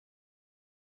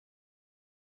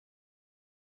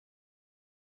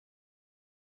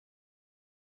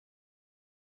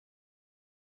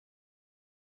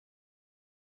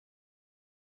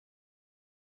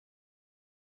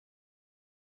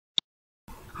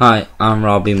Hi, I'm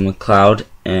Robby McLeod,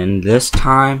 and this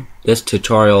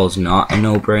tutorial is not a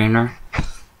no-brainer.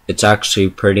 It's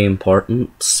actually pretty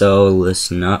important, so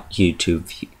listen up,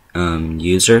 YouTube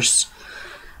users.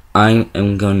 I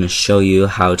am going to show you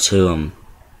how to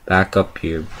back up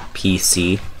your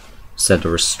PC, set a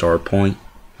restore point.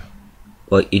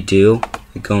 What you do,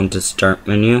 you go into Start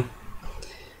menu,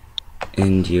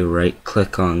 and you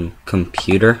right-click on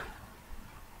Computer.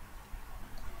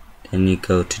 Then you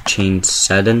go to Change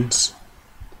Settings,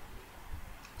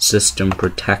 System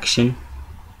Protection,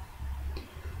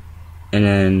 and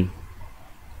then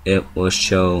it will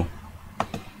show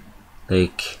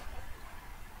like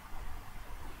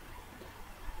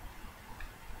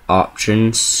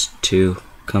options to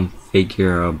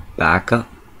configure a backup.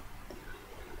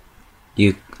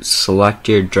 You select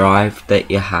your drive that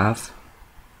you have.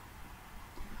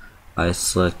 I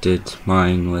selected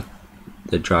mine with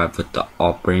the drive with the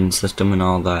operating system and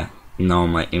all that, and all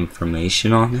my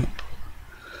information on it.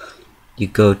 You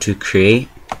go to create,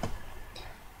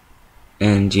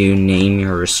 and you name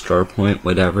your restore point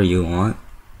whatever you want.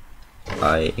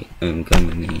 I am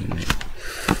gonna name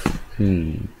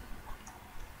it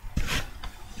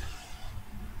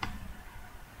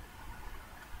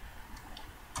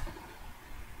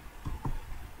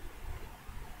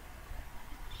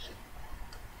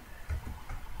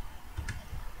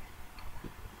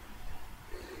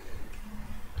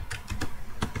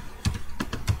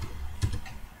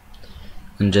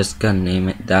I'm just gonna name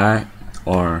it that,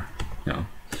 or no,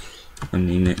 I'll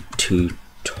name it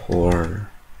tutorial.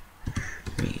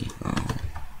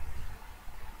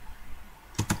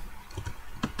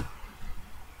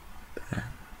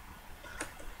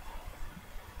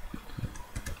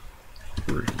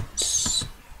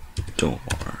 Restore.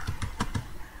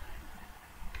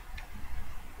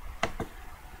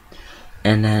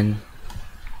 And then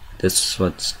this is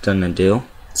what it's gonna do.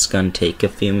 It's gonna take a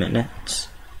few minutes.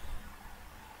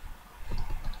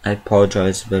 I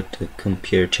apologize about the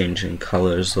computer changing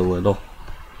colors a little.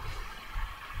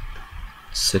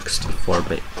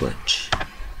 64-bit glitch.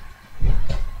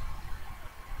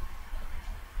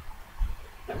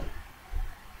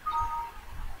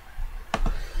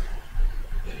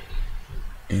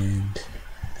 And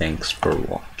thanks for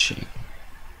watching.